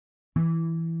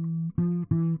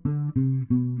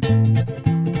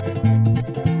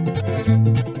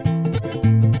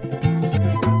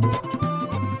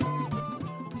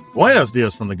Buenos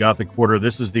dias from the Gothic Quarter.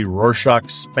 This is the Rorschach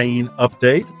Spain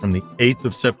update from the 8th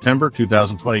of September,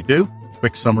 2022.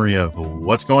 Quick summary of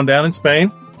what's going down in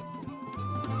Spain.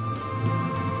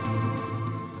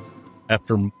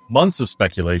 After months of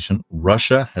speculation,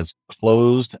 Russia has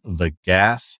closed the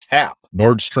gas tap.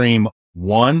 Nord Stream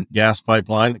 1 gas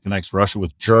pipeline that connects Russia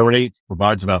with Germany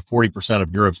provides about 40%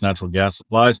 of Europe's natural gas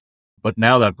supplies. But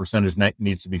now that percentage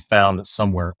needs to be found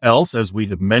somewhere else. As we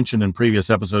have mentioned in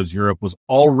previous episodes, Europe was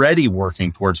already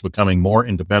working towards becoming more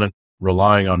independent,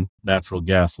 relying on natural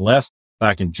gas less.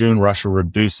 Back in June, Russia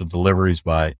reduced the deliveries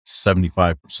by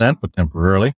 75%, but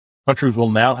temporarily. Countries will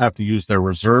now have to use their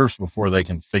reserves before they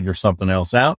can figure something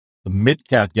else out. The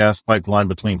MidCat gas pipeline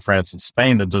between France and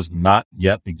Spain that does not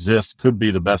yet exist could be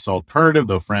the best alternative,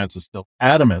 though France is still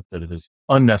adamant that it is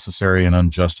unnecessary and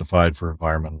unjustified for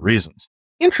environmental reasons.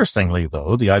 Interestingly,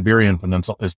 though, the Iberian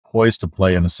Peninsula is poised to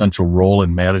play an essential role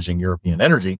in managing European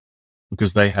energy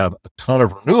because they have a ton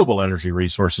of renewable energy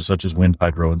resources such as wind,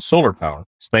 hydro, and solar power.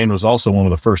 Spain was also one of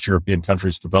the first European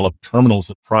countries to develop terminals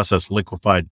that process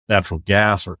liquefied natural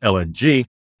gas, or LNG,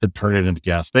 that turn it into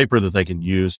gas vapor that they can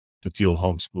use to fuel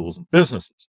homes, schools, and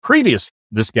businesses. Previous,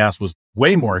 this gas was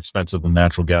way more expensive than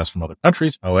natural gas from other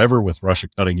countries. However, with Russia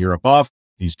cutting Europe off,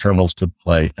 these terminals could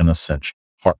play an essential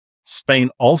part. Spain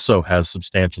also has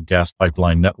substantial gas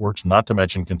pipeline networks, not to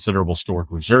mention considerable stored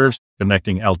reserves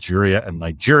connecting Algeria and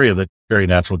Nigeria that carry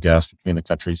natural gas between the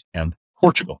countries and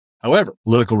Portugal. However,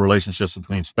 political relationships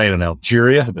between Spain and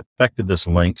Algeria have affected this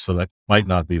link, so that might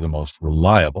not be the most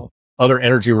reliable. Other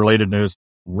energy-related news,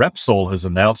 Repsol has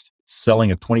announced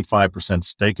selling a 25%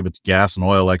 stake of its gas and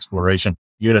oil exploration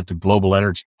unit to Global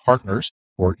Energy Partners,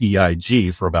 or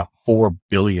EIG, for about $4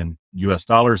 billion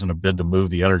in a bid to move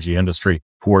the energy industry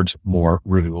towards more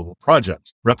renewable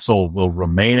projects. Repsol will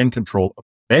remain in control of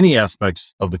many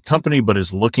aspects of the company, but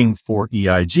is looking for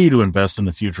EIG to invest in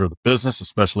the future of the business,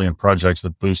 especially in projects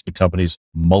that boost the company's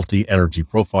multi-energy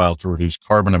profile to reduce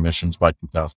carbon emissions by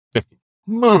 2050.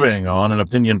 Moving on, an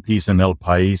opinion piece in El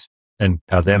País and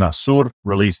Cadena Sur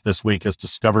released this week has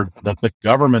discovered that the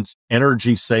government's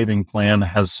energy saving plan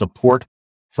has support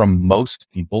from most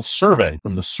people surveyed.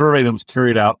 From the survey that was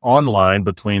carried out online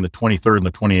between the 23rd and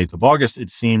the 28th of August, it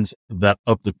seems that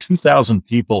of the 2,000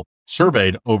 people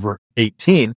surveyed over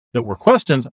 18 that were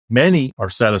questioned, many are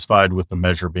satisfied with the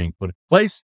measure being put in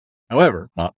place. However,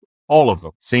 not all of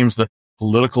them. It seems that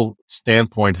political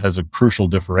standpoint has a crucial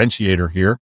differentiator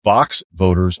here. Vox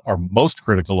voters are most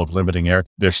critical of limiting air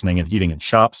conditioning and heating in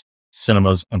shops,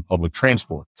 cinemas, and public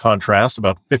transport. Contrast,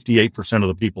 about 58% of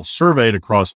the people surveyed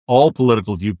across all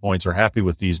political viewpoints are happy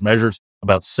with these measures.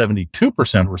 About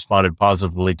 72% responded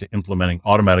positively to implementing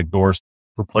automatic doors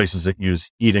for places that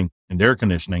use heating and air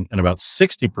conditioning, and about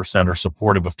 60% are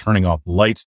supportive of turning off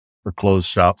lights for closed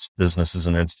shops, businesses,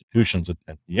 and institutions at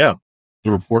 10 p.m.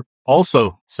 The report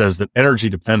also says that energy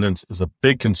dependence is a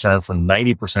big concern for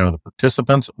 90% of the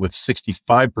participants, with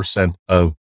 65%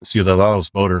 of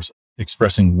Ciudadanos voters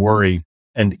expressing worry,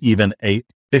 and even a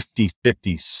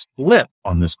 50-50 split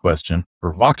on this question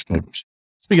for Vox voters.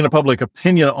 Speaking of public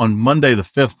opinion, on Monday the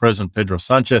 5th, President Pedro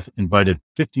Sanchez invited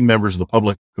 50 members of the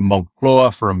public to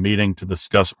Moncloa for a meeting to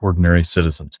discuss ordinary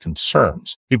citizens'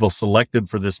 concerns. People selected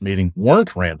for this meeting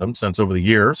weren't random, since over the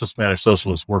years, the Spanish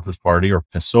Socialist Workers' Party, or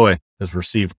PSOE, has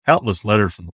received countless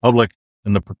letters from the public,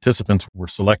 and the participants were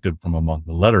selected from among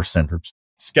the letter senders.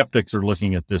 Skeptics are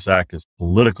looking at this act as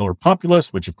political or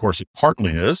populist, which of course it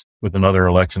partly is, with another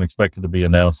election expected to be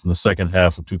announced in the second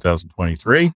half of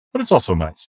 2023, but it's also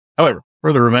nice. However,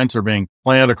 further events are being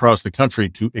planned across the country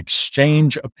to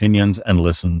exchange opinions and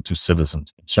listen to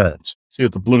citizens' concerns. See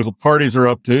what the political parties are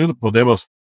up to. The Podemos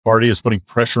party is putting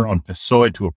pressure on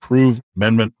PSOE to approve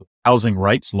amendment of housing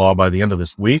rights law by the end of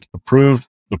this week. Approved,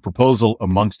 the proposal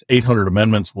amongst 800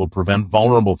 amendments will prevent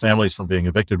vulnerable families from being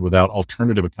evicted without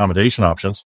alternative accommodation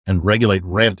options and regulate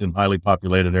rent in highly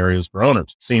populated areas for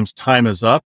owners. Seems time is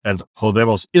up, and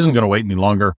Podemos isn't going to wait any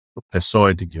longer for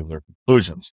PSOE to give their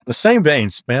conclusions. In the same vein,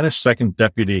 Spanish Second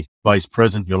Deputy Vice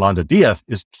President Yolanda Díaz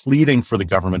is pleading for the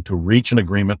government to reach an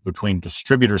agreement between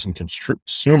distributors and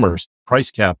consumers,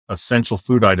 price cap essential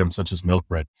food items such as milk,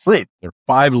 bread, fruit. There are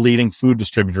 5 leading food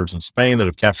distributors in Spain that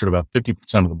have captured about 50%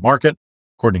 of the market.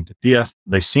 According to Díaz,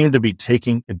 they seem to be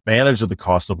taking advantage of the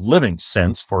cost of living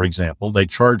since, for example, they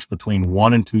charge between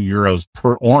 1 and 2 euros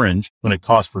per orange when it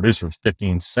costs producers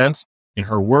 15 cents. In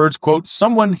her words, quote,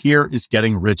 "Someone here is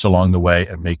getting rich along the way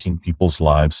and making people's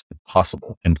lives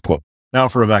impossible," end quote. Now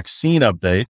for a vaccine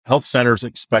update, health centers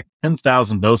expect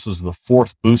 10,000 doses of the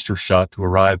 4th booster shot to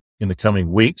arrive in the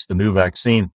coming weeks. The new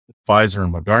vaccine that Pfizer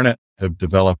and Moderna have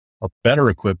developed are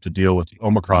better equipped to deal with the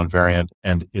Omicron variant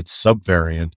and its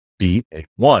subvariant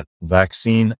BA.1.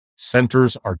 Vaccine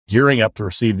centers are gearing up to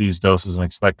receive these doses and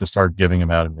expect to start giving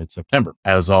them out in mid-September.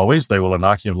 As always, they will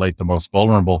inoculate the most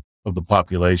vulnerable of the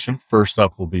population. First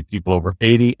up will be people over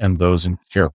 80 and those in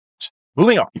care.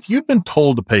 Moving on, if you've been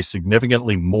told to pay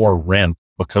significantly more rent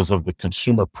because of the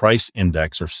Consumer Price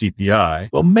Index or CPI,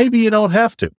 well, maybe you don't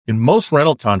have to. In most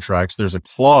rental contracts, there's a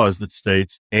clause that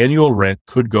states annual rent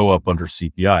could go up under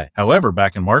CPI. However,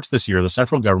 back in March this year, the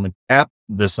central government capped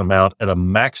this amount at a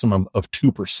maximum of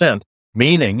 2%,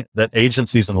 meaning that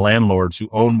agencies and landlords who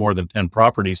own more than 10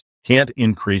 properties can't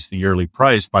increase the yearly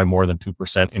price by more than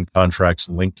 2% in contracts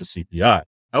linked to CPI.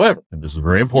 However, and this is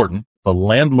very important, if a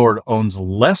landlord owns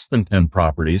less than 10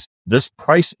 properties, this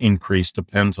price increase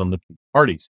depends on the two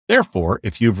parties. Therefore,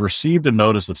 if you've received a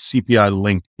notice of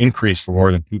CPI-linked increase for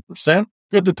more than 2%,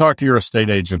 good to talk to your estate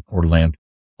agent or landlord.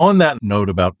 On that note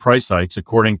about price hikes,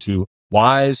 according to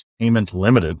Wise Payment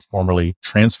Limited, formerly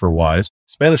TransferWise,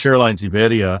 Spanish Airlines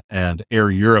Iberia and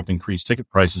Air Europe increased ticket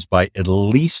prices by at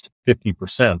least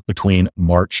 50% between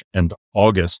March and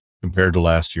August compared to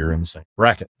last year in the same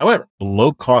bracket. However, the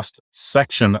low-cost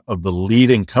section of the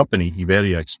leading company,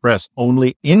 Iberia Express,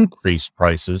 only increased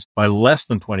prices by less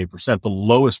than 20%, the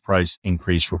lowest price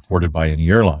increase reported by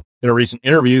any airline. In a recent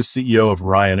interview, CEO of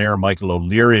Ryanair, Michael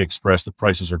O'Leary, expressed that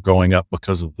prices are going up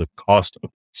because of the cost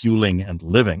of fueling and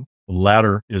living. The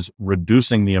latter is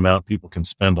reducing the amount people can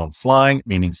spend on flying,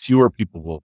 meaning fewer people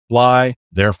will fly.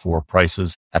 Therefore,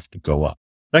 prices have to go up.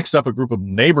 Next up, a group of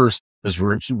neighbors has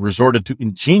resorted to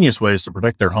ingenious ways to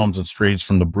protect their homes and streets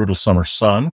from the brutal summer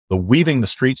sun. The Weaving the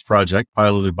Streets project,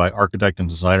 piloted by architect and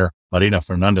designer Marina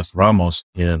Fernandez Ramos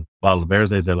in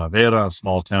Valverde de la Vera, a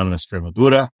small town in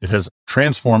Extremadura. It has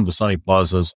transformed the sunny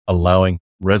plazas, allowing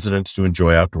residents to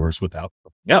enjoy outdoors without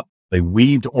cooking up. They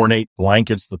weaved ornate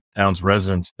blankets that the town's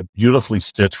residents have beautifully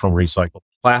stitched from recycled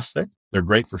plastic. They're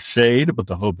great for shade, but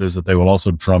the hope is that they will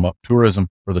also drum up tourism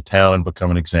for the town and become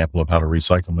an example of how to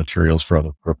recycle materials for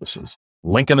other purposes.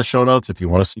 Link in the show notes if you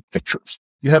want to see pictures.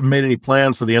 If you haven't made any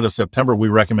plans for the end of September, we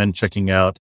recommend checking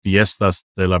out Fiestas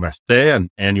de la Mercè, an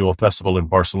annual festival in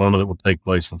Barcelona that will take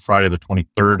place from Friday the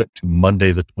 23rd to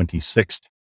Monday the 26th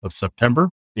of September.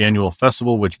 The annual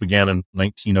festival, which began in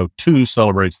 1902,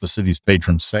 celebrates the city's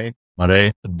patron saint,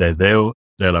 Mare de Déu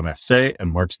de la Mercè,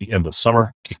 and marks the end of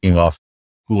summer, kicking off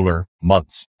cooler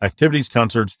months. Activities,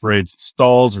 concerts, parades,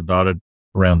 stalls are dotted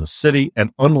around the city,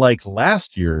 and unlike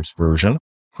last year's version,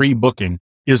 pre-booking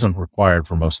isn't required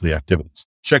for most of the activities.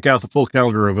 Check out the full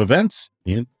calendar of events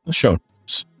in the show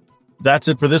notes. That's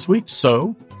it for this week.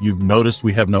 So you've noticed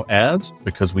we have no ads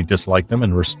because we dislike them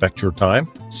and respect your time.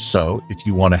 So if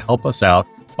you want to help us out,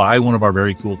 buy one of our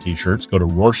very cool t-shirts. Go to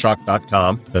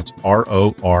Rorschach.com. That's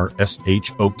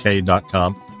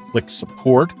RORSHOK.com. Click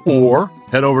support or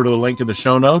head over to the link in the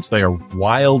show notes. They are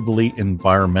wildly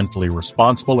environmentally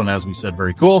responsible. And as we said,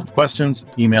 very cool. Questions,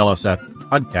 email us at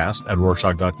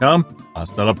podcast@Rorschach.com.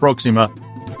 Hasta la próxima.